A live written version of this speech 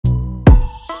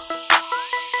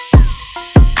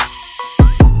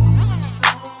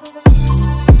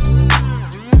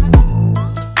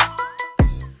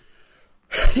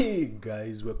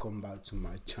guys, welcome back to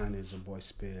my channel. It's your boy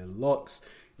Spare-Lux.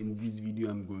 In this video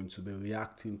I'm going to be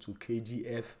reacting to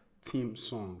KGF theme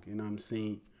song, you know what I'm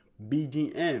saying,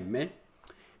 BGM, man.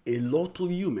 A lot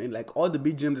of you, man, like all the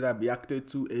BGM that I've reacted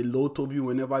to, a lot of you,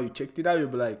 whenever you checked it out, you'll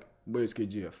be like, where's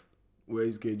KGF?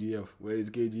 Where's KGF? Where's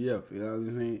KGF? You know what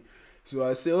I'm saying? So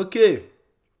I say, okay,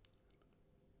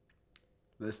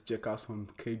 let's check out some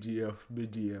KGF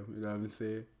BGM, you know what I'm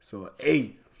saying? So,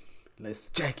 hey, let's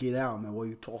check it out, man. What are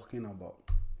you talking about?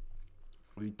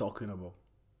 What are you talking about?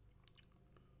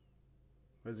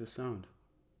 Where's the sound?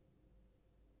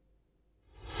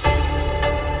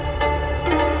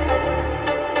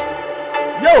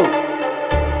 Yo!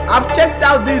 I've checked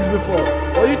out this before.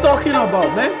 What are you talking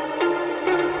about, man?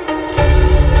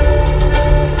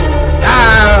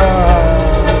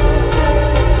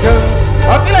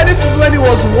 I feel like this is when he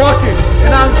was walking, you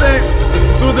know what I'm saying?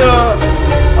 To the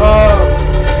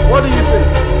what do you say?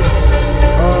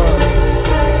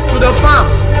 To the farm,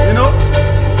 you know?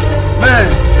 Man.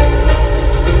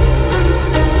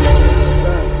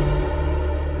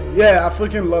 Yeah, I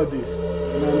freaking love this. You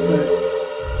know what I'm saying?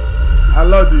 I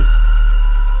love this.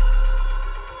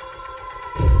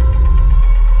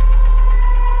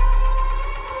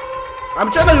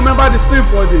 I'm trying to remember the scene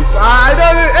for this. I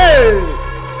don't, hey!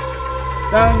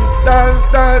 Dun,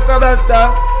 dun, dun, dun, dun,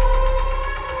 dun.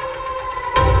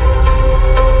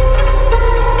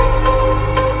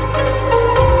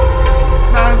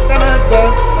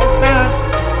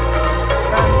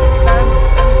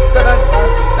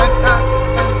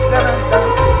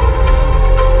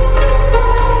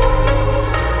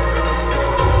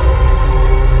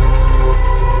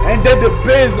 And then the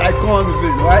bass like comes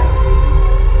in, right?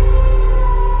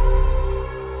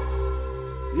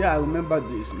 Yeah, I remember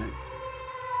this, man.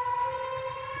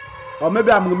 Or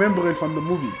maybe I'm remembering from the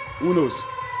movie. Who knows?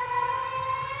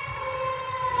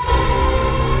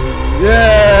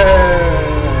 Yeah.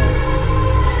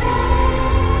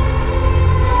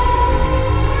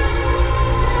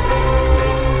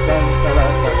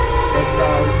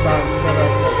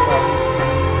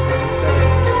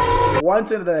 One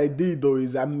thing that I did though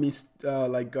is I missed I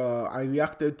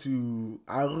reacted to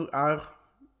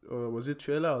was it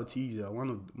trailer or teaser?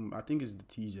 I think it's the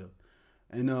teaser,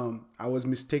 and I was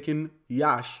mistaken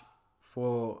Yash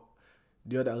for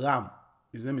the other Ram.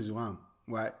 His name is Ram,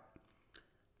 right?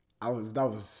 I'm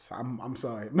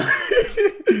sorry.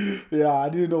 Yeah, I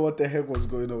didn't know what the heck was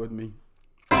going on with me.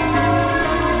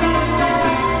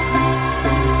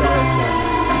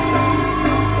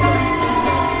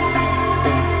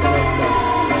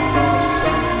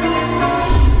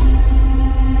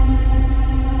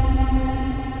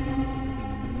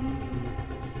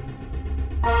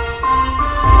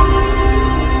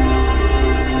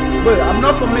 Wait, I'm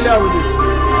not familiar with this.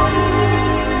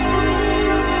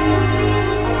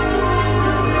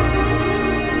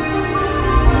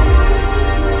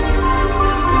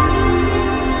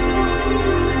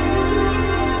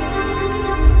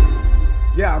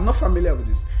 Yeah, I'm not familiar with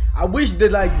this. I wish they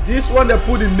like this one they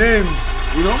put in names,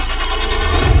 you know?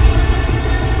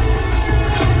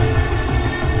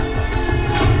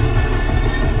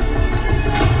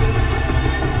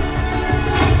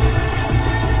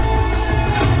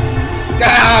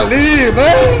 Golly,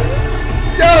 man!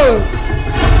 Yo!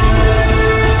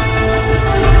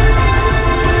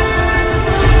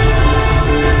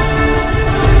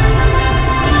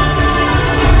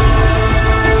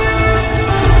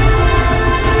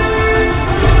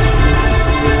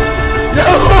 Yo,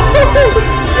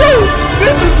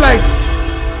 this is like,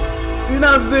 you know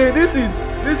what I'm saying? This is.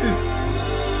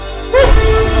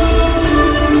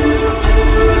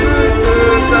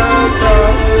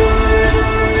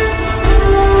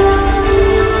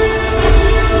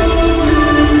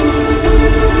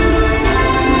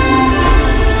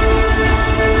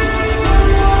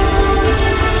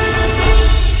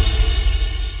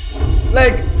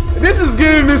 Like, this is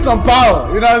giving me some power,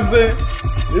 you know what I'm saying?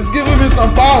 It's giving me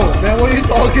some power, man. What are you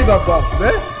talking about,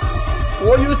 man?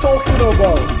 What are you talking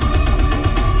about?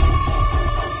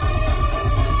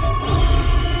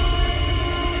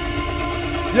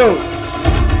 Yo.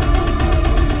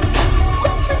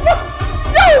 What?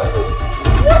 Yo!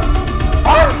 What?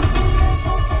 Ah!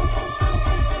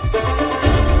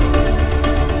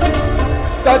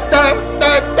 Da da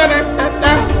da da da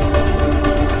da.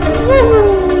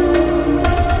 Woo!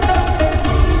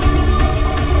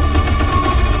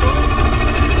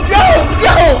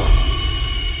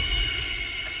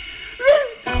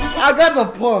 I got the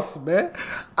pause, man.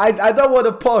 I don't want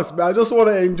to pause, man. I just want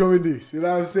to enjoy this. You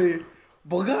know what I'm saying?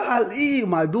 But golly,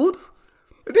 my dude.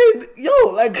 Yo,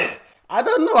 like, I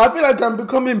don't know. I feel like I'm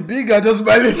becoming bigger just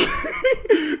by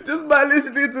listening. just by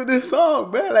listening to this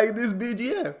song, man, like this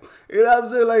BGM. You know what I'm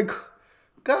saying? Like,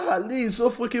 golly, it's so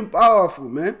freaking powerful,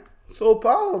 man. So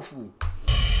powerful.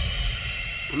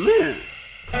 Man.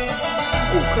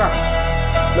 Oh, crap.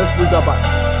 Let's bring that back.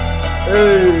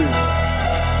 Hey.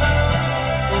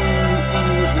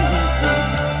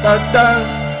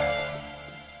 Da-da.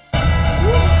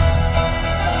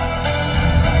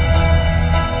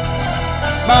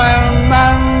 Bang,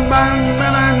 bang, bang,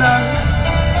 bang, bang.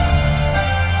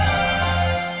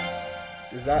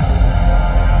 Is that it?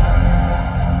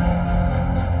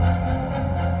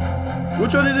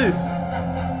 Which one is this?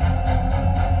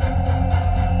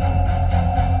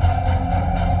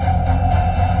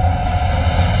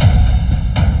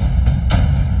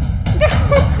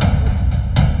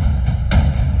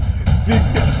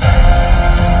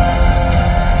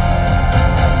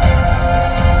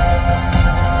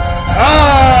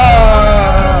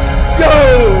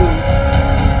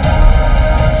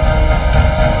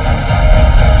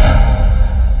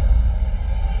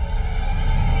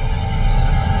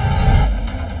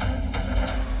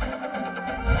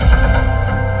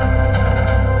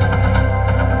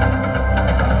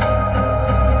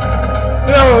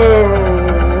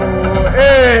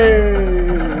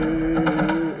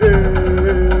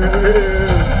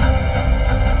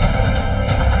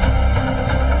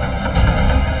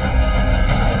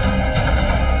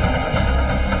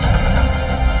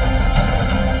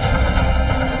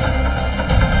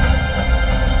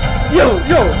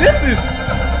 Yo, this is,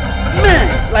 man,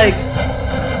 like,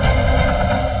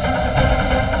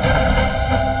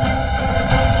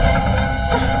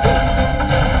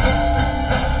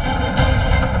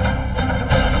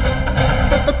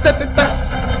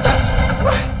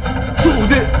 dude,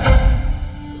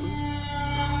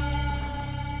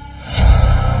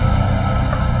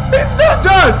 it's not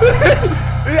done.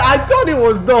 I thought it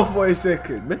was done for a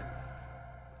second, man.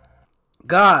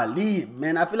 Golly,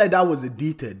 man, I feel like that was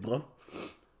edited, bro.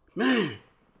 Man.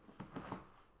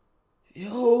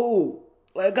 Yo.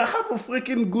 Like, I have a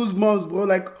freaking goosebumps, bro.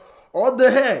 Like, all the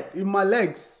hair in my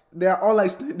legs, they are all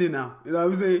like standing now. You know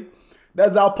what I'm saying?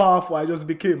 That's how powerful I just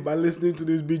became by listening to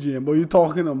this BGM. But you're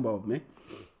talking about, man.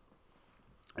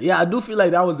 Yeah, I do feel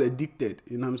like that was edited.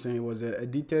 You know what I'm saying? It was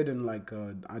edited and like,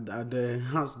 I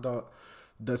enhanced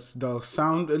the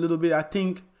sound a little bit, I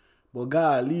think. But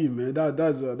golly, man,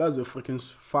 that's a freaking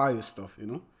fire stuff, you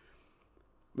know.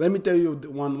 Let me tell you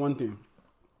one thing.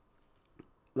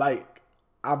 Like,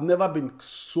 I've never been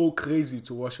so crazy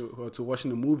to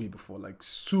watching a movie before, like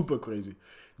super crazy.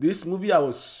 This movie, I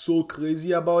was so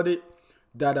crazy about it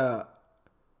that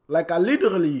like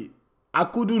I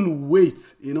couldn't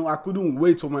wait, you know. I couldn't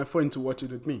wait for my friend to watch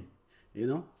it with me, you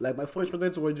know. Like, my friend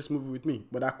wanted to watch this movie with me,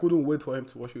 but I couldn't wait for him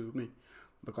to watch it with me.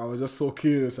 Like, I was just so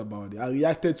curious about it. I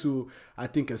reacted to, I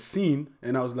think, a scene,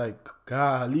 and I was like,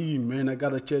 golly, man, I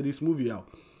gotta check this movie out.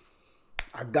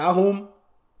 I got home,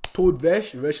 told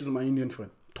Vesh is my Indian friend,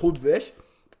 told Vesh,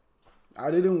 I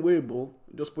didn't wait, bro,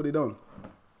 just put it on.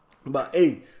 But,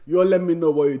 hey, you all let me know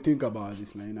what you think about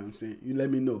this, man, you know what I'm saying? You let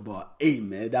me know, but, hey,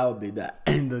 man, that will be the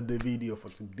end of the video for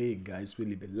today, guys.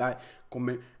 Really, leave a like,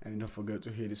 comment, and don't forget to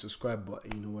hit the subscribe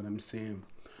button, you know what I'm saying?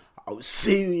 I'll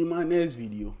see you in my next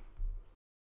video.